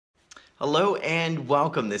Hello and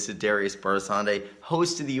welcome. This is Darius Barsande,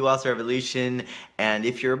 host of the U.S. Revolution. And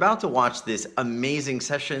if you're about to watch this amazing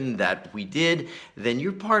session that we did, then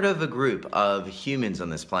you're part of a group of humans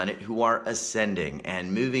on this planet who are ascending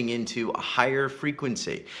and moving into a higher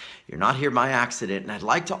frequency. You're not here by accident, and I'd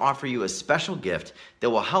like to offer you a special gift that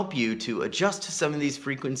will help you to adjust to some of these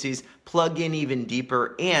frequencies, plug in even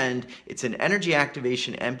deeper, and it's an energy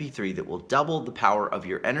activation MP3 that will double the power of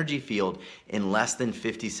your energy field in less than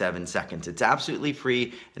 57 seconds. It's absolutely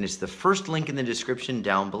free, and it's the first link in the description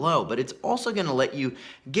down below, but it's also going to let you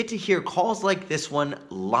get to hear calls like this one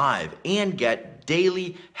live and get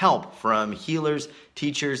daily help from healers,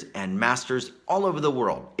 teachers, and masters all over the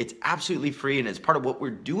world. It's absolutely free, and it's part of what we're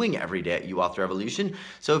doing every day at U-Wealth Revolution.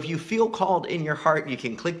 So if you feel called in your heart, you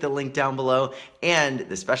can click the link down below, and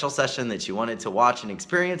the special session that you wanted to watch and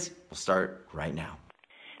experience will start right now.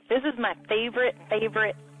 This is my favorite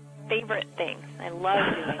thing. I love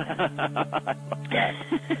doing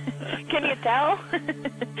this. Can you tell?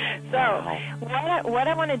 So what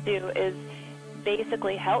I want to do is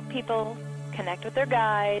basically help people connect with their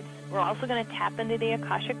guides. We're also going to tap into the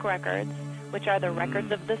Akashic records, which are the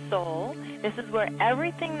records of the soul. This is where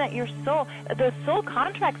everything that the soul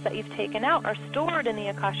contracts that you've taken out are stored in the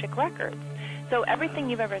Akashic records. So everything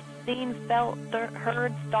you've ever seen, felt,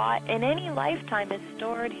 heard, thought in any lifetime is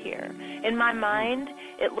stored here. In my mind,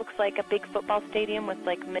 it looks like a big football stadium with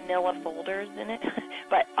like manila folders in it,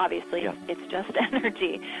 but obviously it's just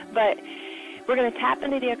energy. But we're going to tap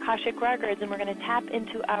into the Akashic records, and we're going to tap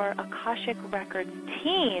into our Akashic records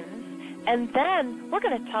teams, and then we're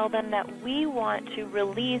going to tell them that we want to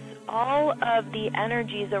release all of the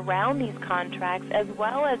energies around these contracts, as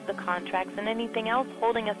well as the contracts and anything else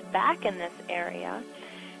holding us back in this area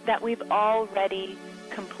that we've already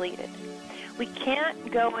completed. We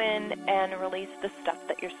can't go in and release the stuff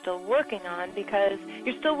that you're still working on because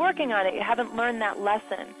you're still working on it. You haven't learned that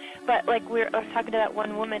lesson. But like I was talking to that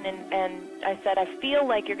one woman, and I said, I feel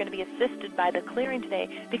like you're going to be assisted by the clearing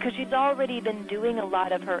today because she's already been doing a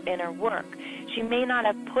lot of her inner work. She may not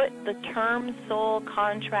have put the term soul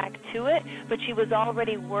contract to it, but she was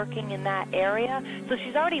already working in that area. So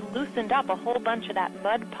she's already loosened up a whole bunch of that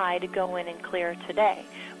mud pie to go in and clear today.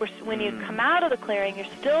 When you come out of the clearing, you're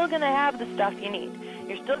still going to have the stuff you need.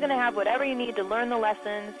 You're still going to have whatever you need to learn the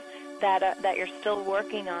lessons that you're still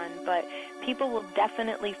working on, but people will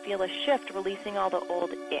definitely feel a shift releasing all the old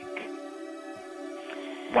ick.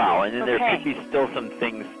 Wow, and then there could be still some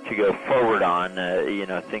things to go forward on,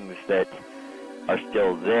 things that are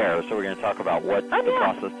still there. So we're going to talk about what's the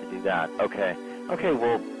process to do that. Okay,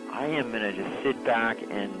 well, I am going to just sit back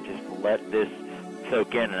and just let this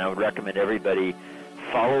soak in, and I would recommend everybody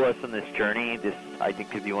follow us on this journey. This, I think,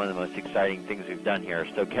 could be one of the most exciting things we've done here.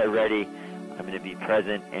 So get ready. I'm going to be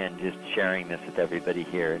present and just sharing this with everybody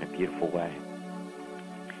here in a beautiful way.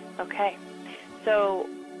 Okay. So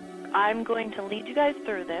I'm going to lead you guys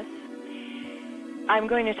through this. I'm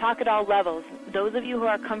going to talk at all levels. Those of you who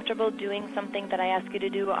are comfortable doing something that I ask you to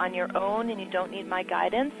do on your own and you don't need my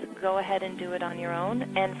guidance, go ahead and do it on your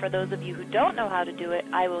own. And for those of you who don't know how to do it,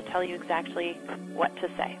 I will tell you exactly what to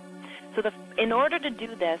say. So in order to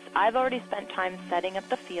do this, I've already spent time setting up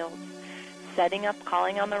the fields, setting up,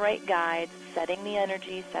 calling on the right guides, setting the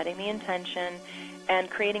energy, setting the intention, and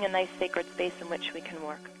creating a nice sacred space in which we can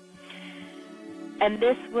work. And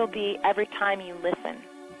this will be every time you listen.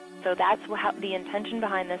 So that's how the intention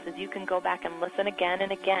behind this is. You can go back and listen again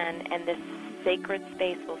and again, and this sacred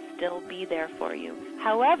space will still be there for you.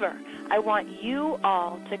 However, I want you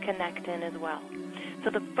all to connect in as well. So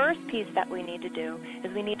the first piece that we need to do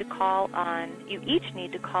is we need to you each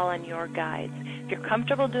need to call on your guides. If you're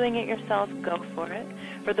comfortable doing it yourself, go for it.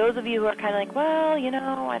 For those of you who are kind of like, well,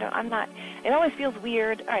 I'm not, it always feels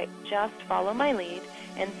weird. All right, just follow my lead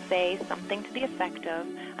and say something to the effect of,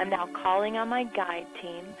 I'm now calling on my guide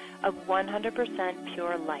team of 100%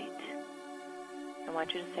 pure light. I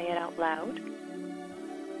want you to say it out loud.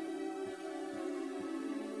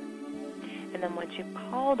 And then once you've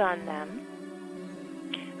called on them,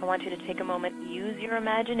 I want you to take a moment, use your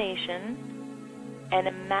imagination, and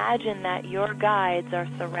imagine that your guides are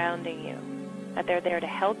surrounding you, that they're there to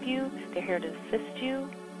help you, they're here to assist you,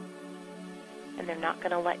 and they're not going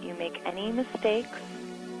to let you make any mistakes.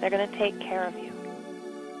 They're going to take care of you.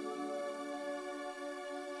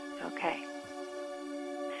 Okay.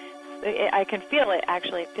 I can feel it,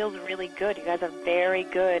 actually. It feels really good. You guys are very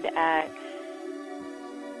good at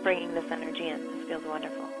bringing this energy in. This feels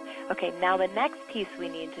wonderful. Okay, now the next piece we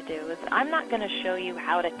need to do is I'm not going to show you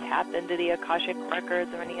how to tap into the Akashic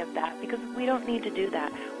Records or any of that because we don't need to do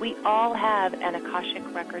that. We all have an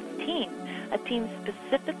Akashic Records team, a team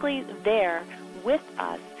specifically there with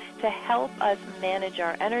us to help us manage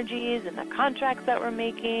our energies and the contracts that we're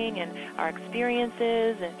making and our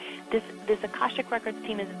experiences. And this Akashic Records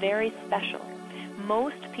team is very special.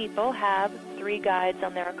 Most people have 3 guides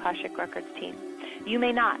on their Akashic Records team. You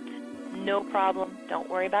may not. No problem. Don't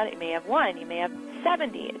worry about it. You may have 1. You may have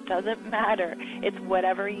 70. It doesn't matter. It's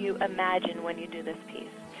whatever you imagine when you do this piece.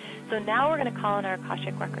 So now we're going to call on our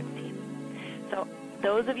Akashic Records team. So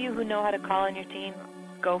those of you who know how to call on your team,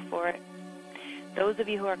 go for it. Those of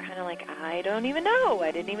you who are kind of like, I don't even know.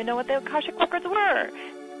 I didn't even know what the Akashic Records were.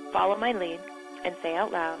 Follow my lead and say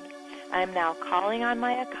out loud, I am now calling on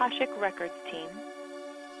my Akashic Records team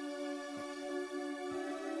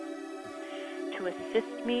to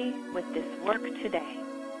assist me with this work today.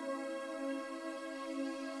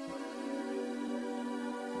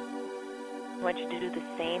 I want you to do the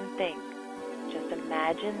same thing. Just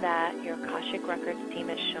imagine that your Akashic Records team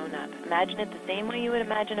has shown up. Imagine it the same way you would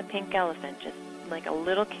imagine a pink elephant. Just like a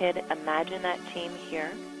little kid, imagine that team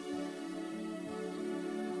here.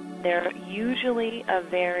 They're usually a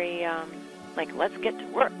very, like, let's get to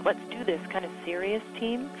work, let's do this kind of serious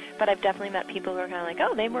team. But I've definitely met people who are kind of like,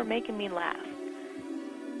 oh, they were making me laugh.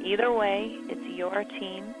 Either way, it's your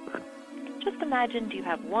team. Just imagine, do you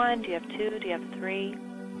have 1, do you have 2, do you have 3?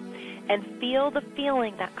 And feel the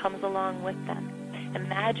feeling that comes along with them.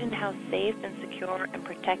 Imagine how safe and secure and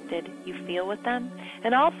protected you feel with them.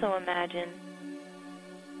 And also imagine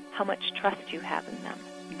how much trust you have in them.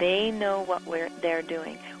 They know what they're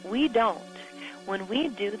doing. We don't. When we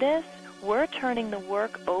do this, we're turning the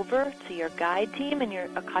work over to your guide team and your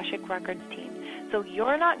Akashic Records team. So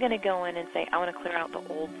you're not going to go in and say, I want to clear out the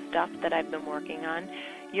old stuff that I've been working on.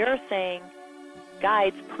 You're saying,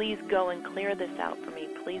 guides, please go and clear this out for me.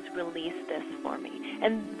 Please release this for me.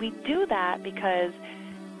 And we do that because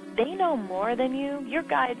they know more than you. Your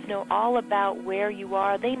guides know all about where you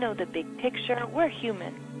are. They know the big picture. We're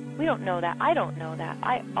human. We don't know that. I don't know that.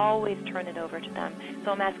 I always turn it over to them.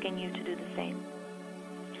 So I'm asking you to do the same.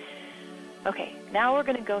 Okay, now we're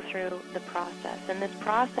going to go through the process. And this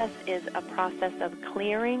process is a process of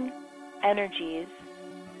clearing energies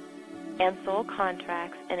and soul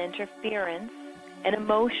contracts and interference and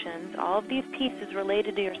emotions, all of these pieces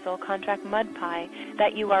related to your soul contract mud pie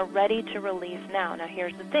that you are ready to release now. Now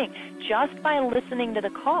here's the thing. Just by listening to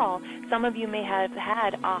the call, some of you may have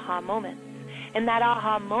had aha moments. And that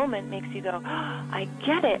aha moment makes you go, oh, I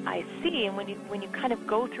get it, I see. And when you kind of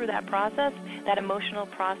go through that process, that emotional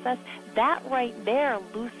process, that right there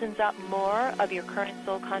loosens up more of your current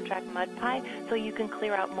soul contract mud pie so you can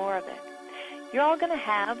clear out more of it. You're all going to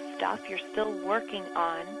have stuff you're still working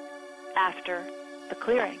on after the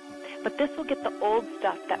clearing. But this will get the old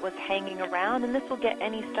stuff that was hanging around, and this will get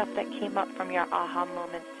any stuff that came up from your aha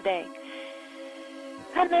moments today.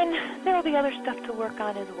 And then there will be other stuff to work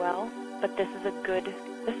on as well, but this is a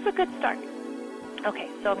good start. Okay,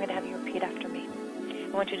 so I'm going to have you repeat after me.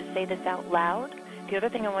 I want you to say this out loud. The other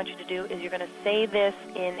thing I want you to do is you're going to say this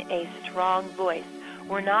in a strong voice.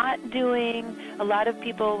 We're not doing, a lot of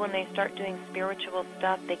people when they start doing spiritual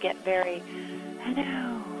stuff, they get very, I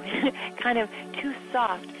know, kind of too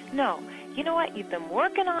soft. No, you know what? You've been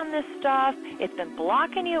working on this stuff. It's been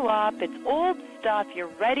blocking you up. It's old stuff.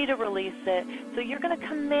 You're ready to release it. So you're going to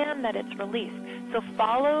command that it's released. So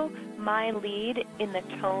follow my lead in the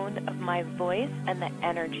tone of my voice and the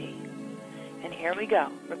energy. And here we go.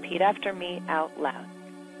 Repeat after me out loud.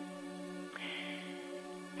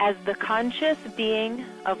 As the conscious being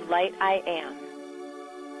of light I am,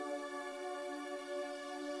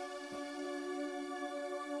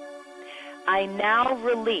 I now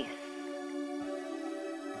release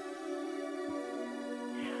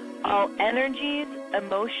all energies,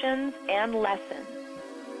 emotions, and lessons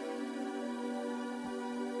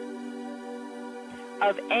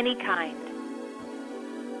of any kind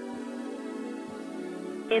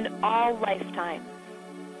in all lifetimes,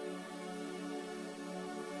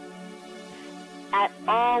 at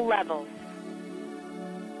all levels,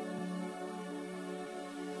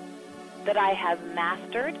 that I have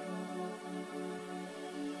mastered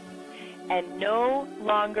and no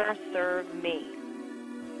longer serve me.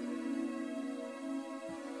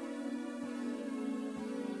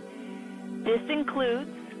 This includes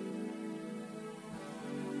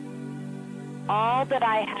all that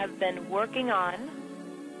I have been working on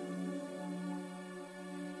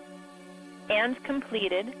and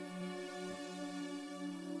completed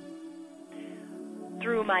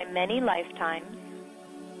through my many lifetimes,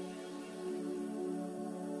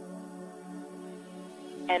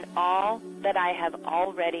 and all that I have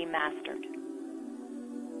already mastered.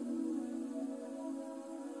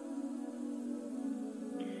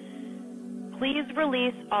 Please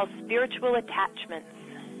release all spiritual attachments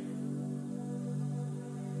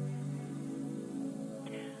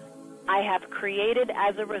I have created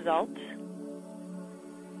as a result.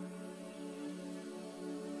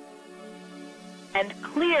 And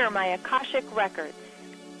clear my Akashic records,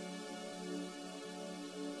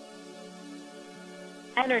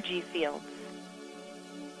 energy fields,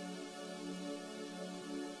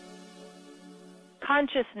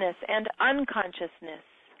 consciousness and unconsciousness,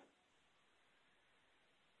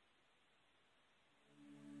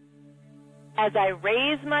 as I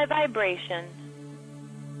raise my vibration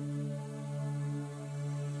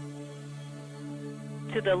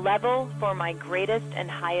to the level for my greatest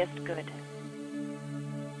and highest good.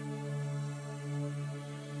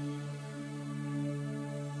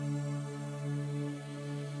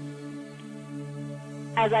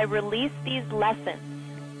 As I release these lessons,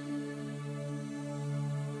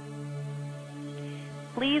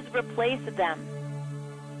 please replace them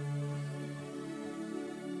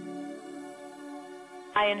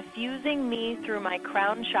by infusing me through my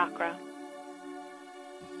crown chakra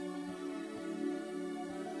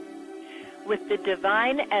with the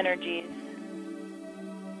divine energies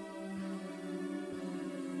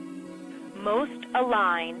most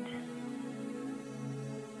aligned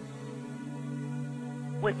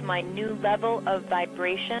with my new level of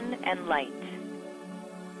vibration and light.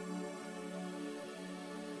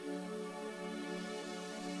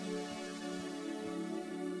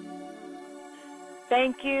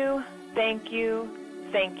 Thank you, thank you,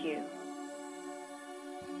 thank you.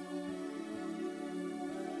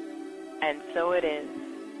 And so it is.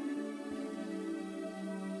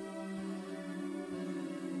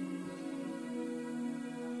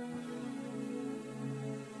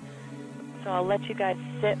 So I'll let you guys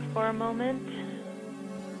sit for a moment.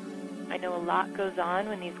 I know a lot goes on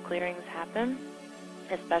when these clearings happen,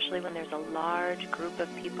 especially when there's a large group of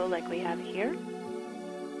people like we have here.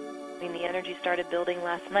 I mean, the energy started building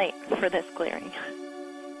last night for this clearing.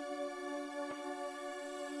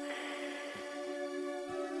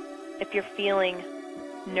 If you're feeling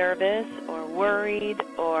nervous or worried,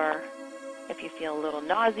 or if you feel a little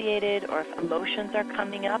nauseated, or if emotions are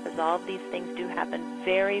coming up, as all of these things do happen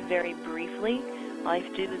very, very briefly, all you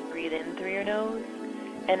have to do is breathe in through your nose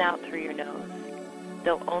and out through your nose.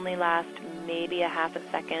 They'll only last maybe a half a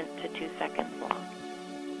second to 2 seconds long.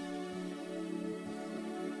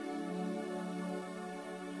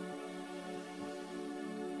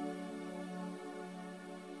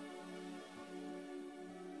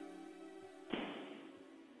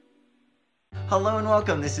 Hello and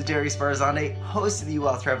welcome. This is Darius Barzande, host of the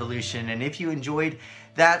Wealth Revolution. And if you enjoyed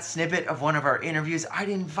that snippet of one of our interviews, I'd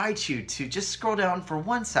invite you to just scroll down for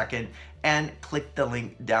 1 second and click the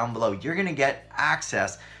link down below. You're going to get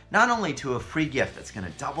access not only to a free gift that's going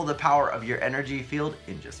to double the power of your energy field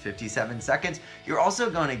in just 57 seconds, you're also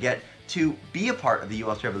going to get to be a part of the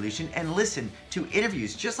Wealth Revolution and listen to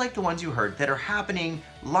interviews just like the ones you heard that are happening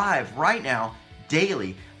live right now,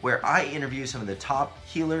 daily, where I interview some of the top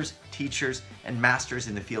healers, teachers, and masters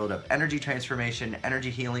in the field of energy transformation, energy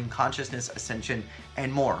healing, consciousness ascension,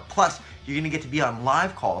 and more. Plus, you're gonna get to be on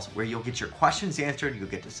live calls where you'll get your questions answered, you'll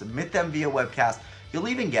get to submit them via webcast, you'll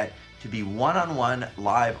even get to be one-on-one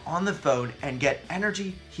live on the phone and get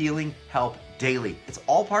energy healing help daily. It's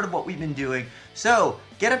all part of what we've been doing. So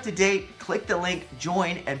get up to date, click the link,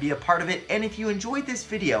 join, and be a part of it. And if you enjoyed this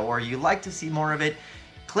video or you'd like to see more of it,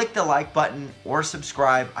 click the like button or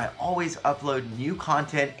subscribe. I always upload new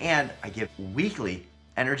content and I give weekly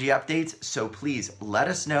energy updates. So please let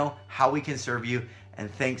us know how we can serve you. And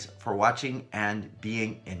thanks for watching and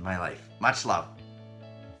being in my life. Much love.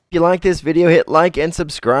 If you like this video, hit like and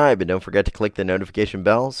subscribe. And don't forget to click the notification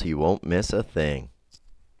bell so you won't miss a thing.